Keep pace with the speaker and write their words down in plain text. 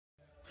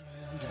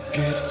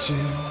Get you.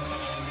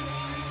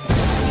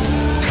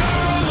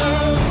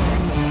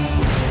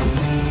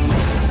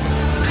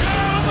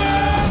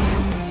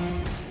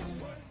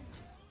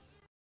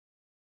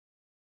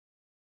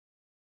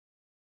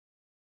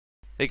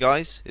 Hey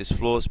guys, it's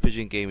Flawless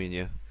Pigeon Gaming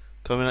here,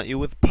 coming at you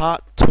with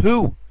part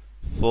 2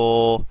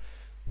 for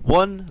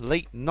One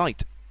Late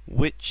Night,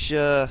 which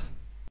is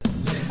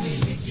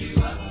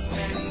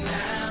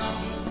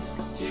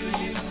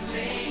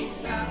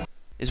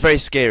very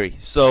scary.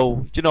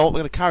 So, you know what,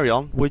 we're going to carry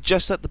on. We're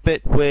just at the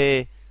bit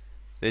where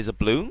there's a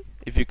balloon,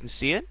 if you can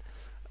see it.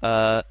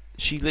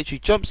 She literally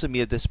jumps at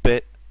me at this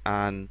bit,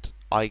 and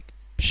I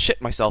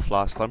shit myself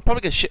last time.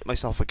 Probably going to shit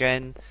myself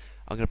again.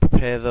 I'm going to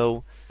prepare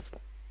though.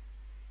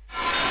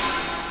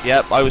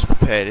 Yep, I was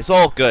prepared. It's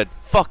all good.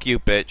 Fuck you,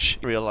 bitch.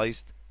 I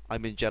realised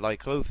I'm in Jedi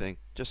clothing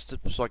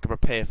so I can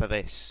prepare for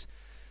this.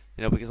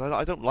 You know, because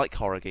I don't like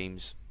horror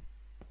games.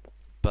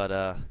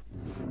 But,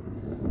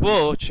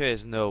 whoa,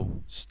 cheers,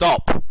 no.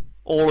 Stop!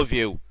 All of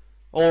you.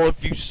 All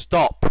of you,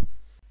 stop!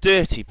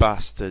 Dirty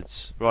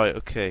bastards. Right,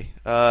 okay.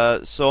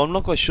 So I'm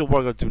not quite sure what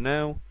I'm going to do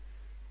now.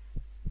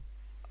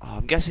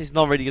 I'm guessing it's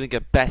not really going to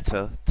get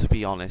better, to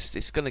be honest.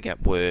 It's going to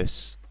get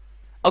worse.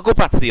 I'll go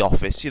back to the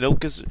office, you know,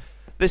 because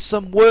there's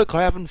some work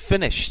I haven't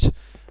finished.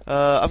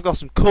 I've got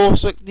some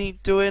coursework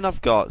need doing.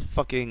 I've got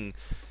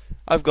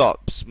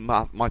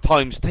my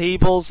times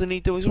tables I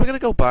need doing. So we're gonna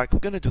go back. We're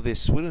gonna do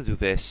this. We're gonna do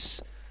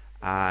this,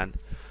 and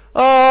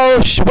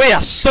oh, we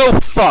are so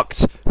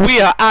fucked.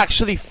 We are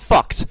actually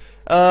fucked.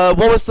 What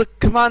was the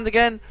command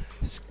again?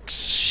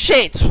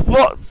 Shit.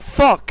 What?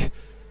 Fuck.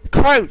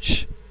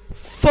 Crouch.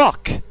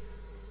 Fuck.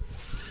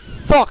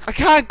 Fuck. I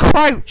can't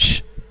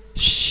crouch.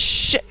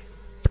 Shit.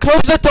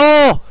 Close the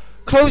door.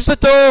 Close the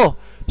door.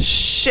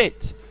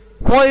 Shit!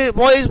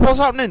 What's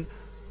happening?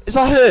 Is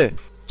that her?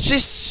 She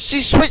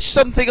switched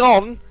something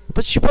on,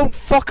 but she won't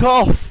fuck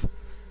off.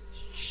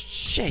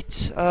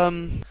 Shit.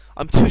 I'm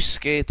too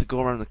scared to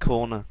go around the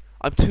corner.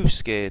 I'm too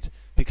scared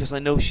because I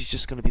know she's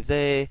just gonna be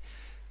there.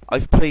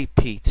 I've played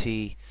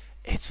PT.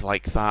 It's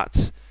like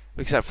that,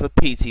 except for the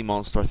PT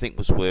monster. I think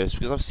was worse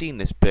because I've seen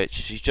this bitch.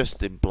 She's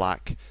just in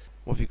black.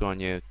 What have you got on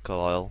here,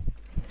 Carlisle?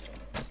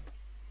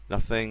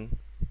 Nothing.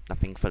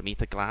 Nothing for me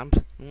to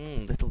grab.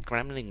 Little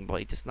gremlin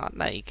boy does not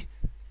like.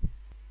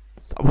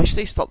 I wish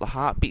they stopped the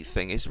heartbeat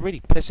thing. It's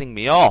really pissing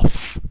me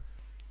off.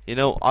 You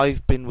know,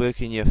 I've been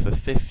working here for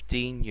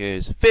 15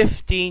 years.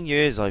 15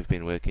 years I've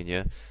been working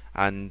here.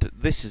 And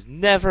this has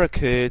never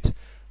occurred.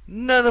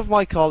 None of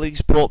my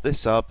colleagues brought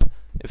this up.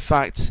 In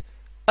fact,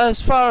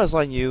 as far as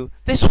I knew,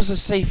 this was a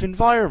safe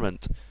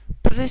environment.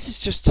 But this has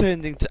just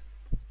turned into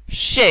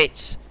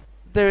shit.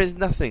 There is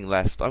nothing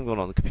left. I'm going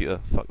on the computer.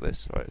 Fuck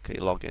this. Alright, okay,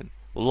 log in.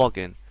 We'll log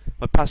in.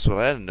 My password,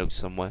 I had a note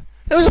somewhere.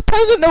 There was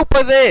a note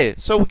by there,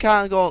 so we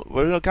can't go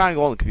on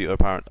the computer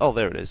apparently. Oh,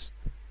 there it is.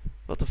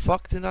 What the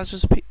fuck? Did that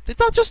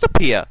just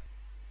appear?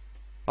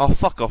 Oh,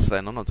 fuck off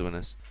then, I'm not doing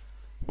this.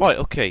 Right,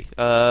 okay,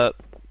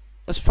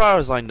 as far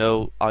as I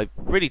know, I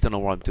really don't know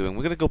what I'm doing.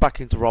 We're gonna go back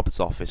into Robert's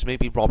office.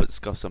 Maybe Robert's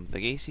got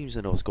something. He seems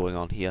to know what's going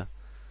on here.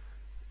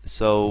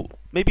 So,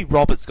 maybe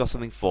Robert's got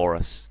something for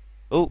us.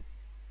 Oh,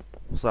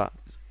 what's that?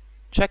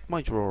 Check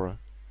my drawer.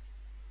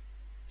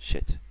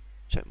 Shit.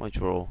 Check my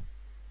drawer.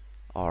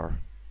 R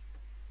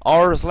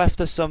has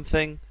left us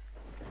something.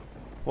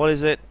 What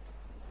is it?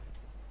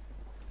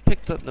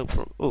 Picked up note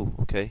from. Oh,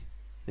 okay.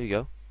 There you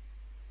go.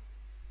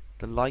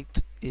 The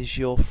light is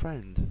your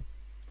friend.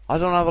 I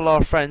don't have a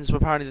lot of friends, but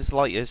apparently this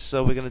light is,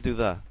 so we're gonna do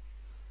that.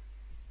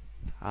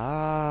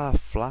 Ah,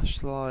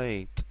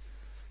 flashlight.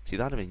 See,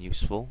 that'd have been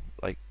useful.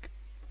 Like,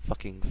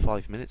 fucking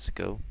 5 minutes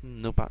ago.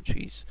 No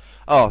batteries.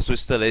 Oh, so it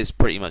still is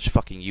pretty much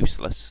fucking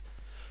useless.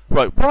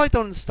 Right, what I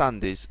don't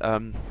understand is,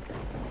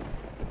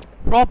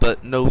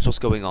 Robert knows what's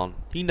going on.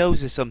 He knows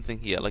there's something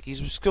here. Like, he's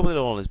scribbling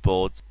on his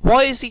boards.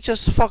 Why is he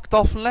just fucked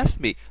off and left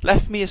me?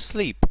 Left me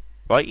asleep,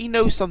 right? He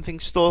knows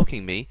something's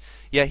stalking me.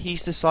 Yeah,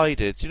 he's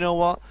decided, you know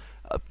what?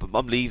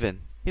 I'm leaving.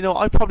 You know,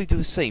 I'd probably do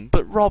the same.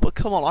 But Robert,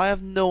 come on, I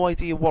have no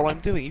idea what I'm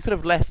doing. You could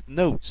have left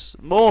notes,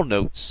 more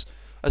notes,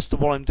 as to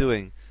what I'm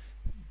doing.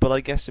 But I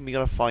guess we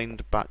gotta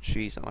find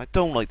batteries. And I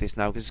don't like this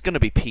now, because it's gonna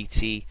be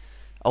PT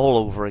all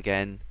over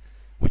again.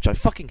 Which I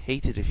fucking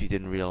hated if you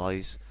didn't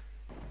realise.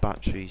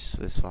 Batteries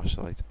for this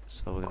flashlight.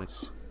 So we're gonna.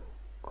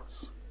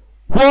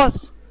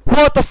 What?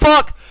 What the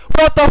fuck?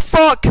 What the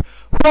fuck?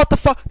 What the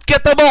fuck?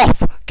 Get them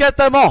off! Get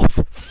them off!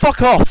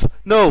 Fuck off!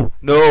 No,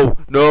 no,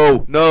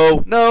 no,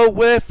 no, no,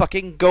 we're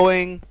fucking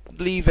going.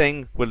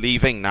 Leaving. We're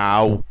leaving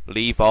now.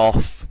 Leave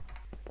off.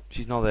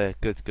 She's not there.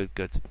 Good, good,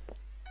 good.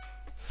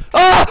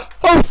 Ah!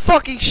 Oh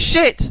fucking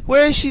shit!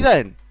 Where is she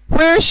then?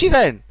 Where is she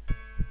then?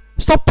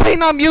 Stop playing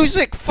that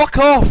music! Fuck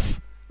off!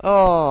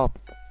 Oh,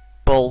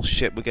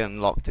 bullshit, we're getting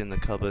locked in the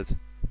cupboard.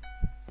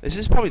 This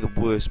is probably the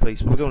worst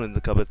place, but we're going in the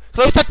cupboard.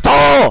 Close the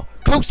door!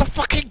 Close the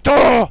fucking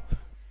door!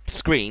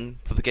 Screen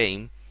for the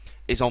game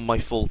is on my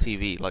full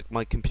TV. Like,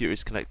 my computer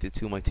is connected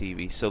to my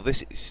TV. So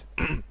this is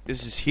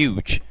this is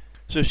huge.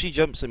 So if she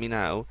jumps at me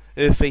now,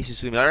 her face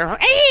is going to be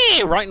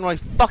like, right in my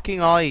fucking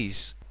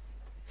eyes.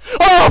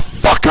 Oh,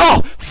 fuck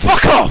off!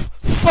 Fuck off!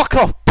 Fuck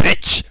off!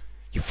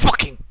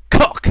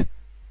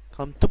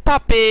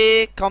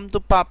 papi, come to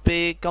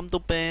papi, come to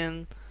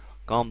bin,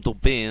 come to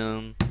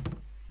bin.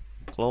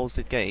 Close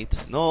the gate.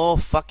 No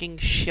fucking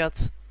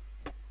shit.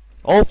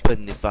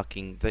 Open the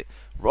fucking thing.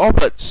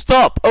 Robert,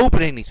 stop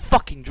opening these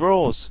fucking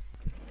drawers.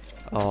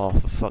 Oh,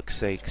 for fuck's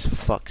sakes, for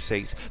fuck's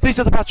sakes. These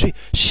are the battery.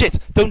 Shit,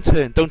 don't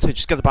turn,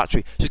 just get the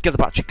battery. Just get the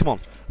battery, come on.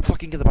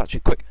 Fucking get the battery,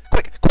 quick,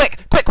 quick, quick,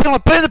 quick, we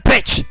don't burn the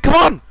bitch, come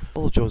on.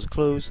 All the drawers are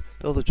closed,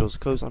 all the drawers are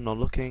closed, I'm not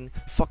looking.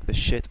 Fuck this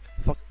shit,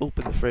 fuck,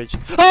 open the fridge.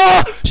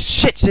 Oh,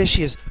 shit, there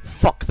she is.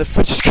 Fuck, the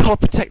fridge has gotta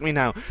protect me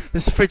now.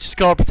 This fridge has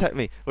gotta protect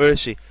me. Where is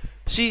she?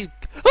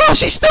 Oh,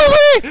 she's still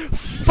there!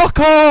 Fuck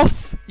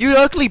off! You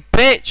ugly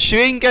bitch! You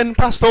ain't getting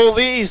past all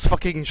these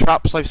fucking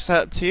traps I've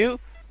set up to you.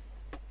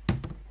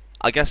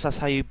 I guess that's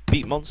how you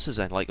beat monsters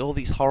then, like all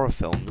these horror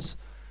films.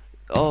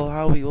 Oh,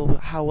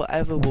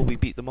 however will we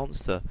beat the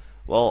monster?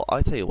 Well,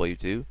 I tell you what you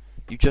do.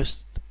 You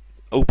just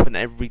open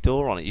every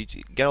door on it.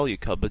 You get all your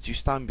cupboards, you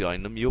stand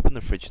behind them, you open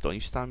the fridge door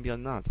and you stand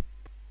behind that.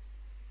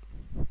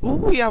 Ooh,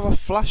 we have a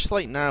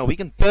flashlight now. We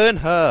can burn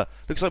her.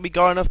 Looks like we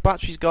got enough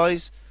batteries,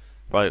 guys.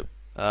 Right.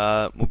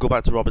 We'll go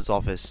back to Robert's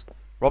office.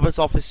 Robert's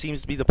office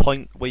seems to be the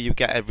point where you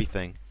get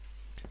everything.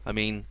 I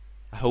mean,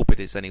 I hope it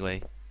is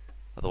anyway.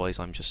 Otherwise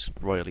I'm just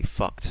royally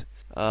fucked.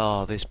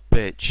 Oh, this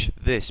bitch.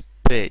 This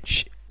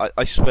bitch.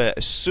 I swear,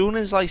 as soon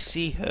as I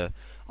see her,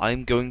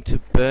 I'm going to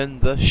burn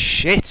the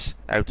shit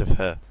out of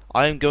her.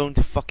 I am going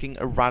to fucking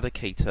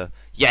eradicate her.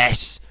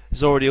 Yes!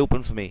 It's already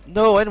open for me.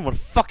 No, I don't want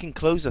to fucking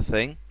close the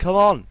thing. Come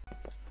on.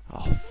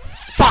 Oh,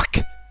 fuck!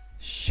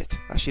 Shit.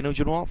 Actually, no, do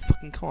you know what?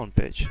 Fucking come on,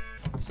 bitch.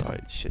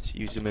 Sorry, shit.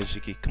 Use the emergency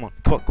key. Come on,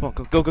 come on, come on,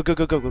 go, go, go,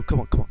 go, go, go. Come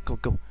on, come on, go,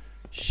 go.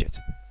 Shit.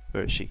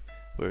 Where is she?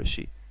 Where is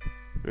she?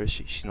 Where is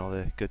she? She's not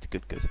there. Good,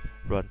 good, good.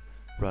 Run,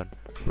 run,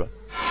 run.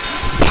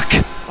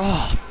 Fuck!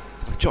 Oh,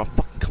 John,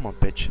 fucking come on,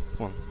 bitch.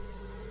 Come on.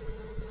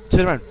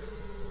 Turn around.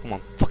 Come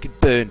on, fucking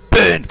burn,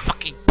 burn,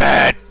 fucking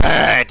burn,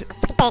 burn.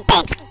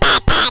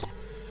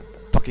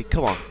 Fucking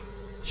come on.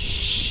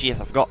 Shit,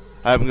 I forgot.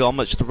 I haven't got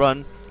much to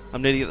run.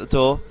 I'm nearly at the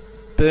door.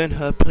 Burn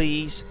her,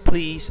 please,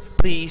 please,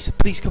 please,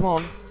 please, come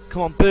on.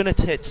 Come on, burn her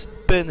tits,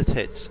 burn the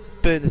tits,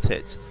 burn the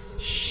tits.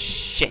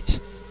 Shit.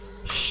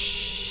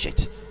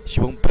 Shit. She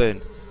won't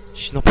burn.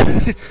 She's not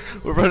burning.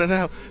 We're running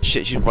out.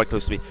 Shit, she's right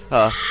close to me.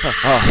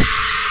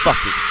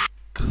 Fucking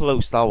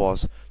close that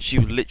was. She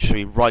was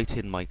literally right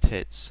in my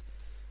tits.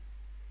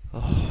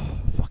 Oh,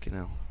 fucking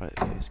hell. Right,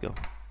 okay, let's go.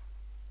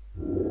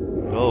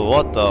 Oh,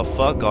 what the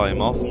fuck?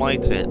 I'm off my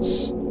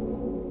tits.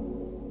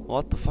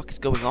 What the fuck is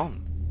going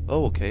on?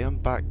 Oh, okay, I'm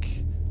back.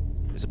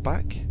 Is it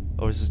back?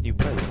 Or is this new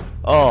place?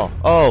 Oh,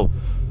 oh,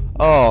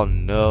 oh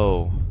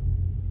no.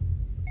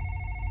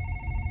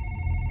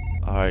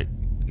 Alright,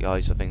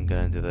 guys, I think I'm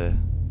gonna end it there.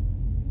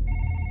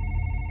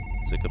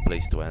 It's a good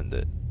place to end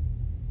it.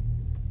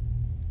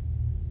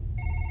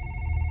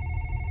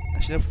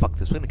 Actually, no, fuck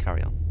this, we're gonna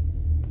carry on.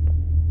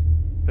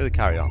 We're gonna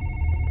carry on.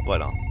 Why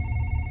not?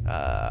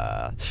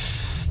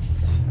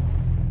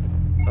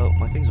 Oh,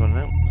 my thing's running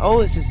out.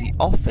 Oh, this is the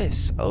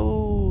office.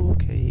 Oh,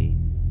 okay.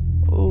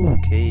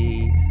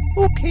 Okay.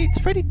 Okay, it's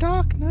very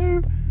dark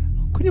now.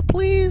 Can you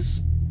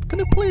please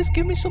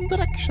give me some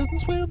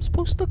directions where I'm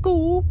supposed to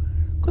go?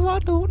 Because I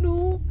don't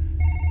know.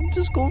 I'm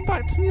just going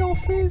back to the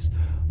office.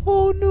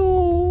 Oh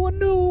no,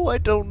 no, I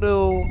don't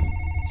know.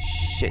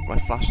 Shit, my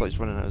flashlight's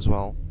running out as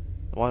well.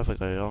 Why have I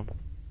got it on?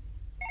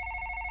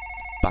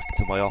 Back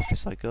to my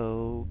office I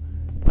go.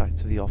 Back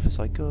to the office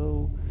I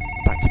go.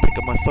 Back to pick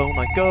up my phone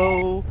I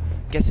go.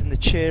 Get in the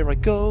chair I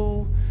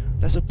go.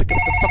 Let's go pick up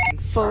the fucking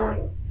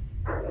phone.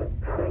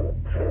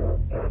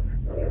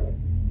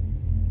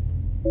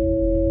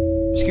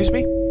 Excuse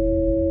me?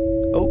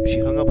 Oh, she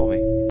hung up on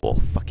me. Oh,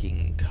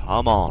 fucking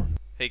come on.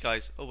 Hey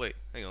guys, oh wait,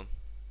 hang on.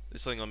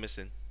 There's something I'm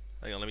missing.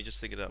 Hang on, let me just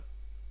think it up.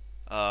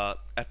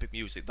 Epic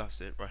music, that's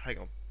it. Right, hang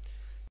on.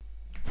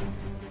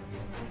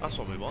 That's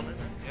what we want, isn't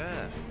it?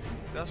 Yeah,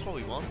 that's what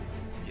we want.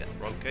 Yeah,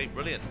 okay,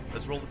 brilliant.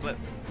 Let's roll the clip.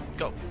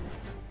 Go.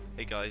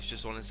 Hey guys,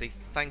 just want to say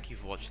thank you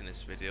for watching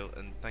this video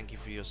and thank you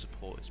for your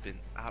support. It's been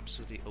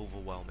absolutely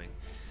overwhelming.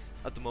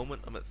 At the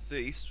moment, I'm at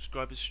 30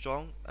 subscribers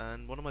strong,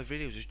 and one of my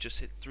videos has just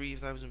hit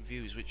 3,000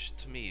 views, which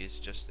to me is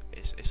just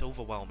it's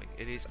overwhelming.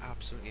 It is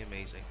absolutely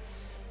amazing,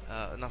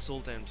 and that's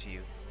all down to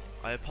you.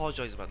 I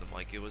apologise about the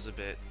mic. It was a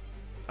bit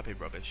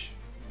rubbish.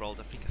 But I'll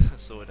definitely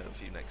sort it out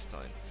for you next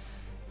time.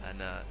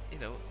 And you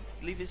know,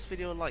 leave this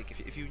video a like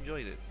if you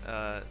enjoyed it.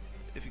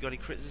 If you got any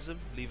criticism,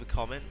 leave a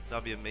comment.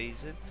 That'd be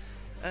amazing.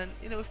 And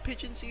you know, if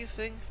pigeons are your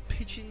thing, if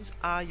pigeons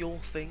are your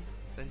thing,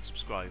 then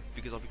subscribe,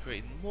 because I'll be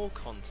creating more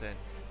content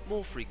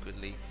more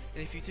frequently.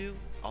 And if you do,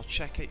 I'll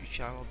check out your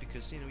channel,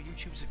 because you know,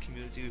 YouTube's a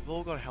community. We've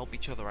all got to help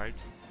each other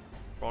out.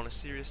 But on a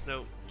serious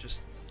note,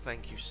 just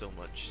thank you so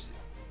much.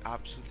 It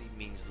absolutely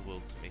means the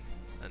world to me.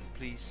 And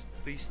please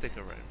stick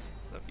around.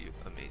 That'd be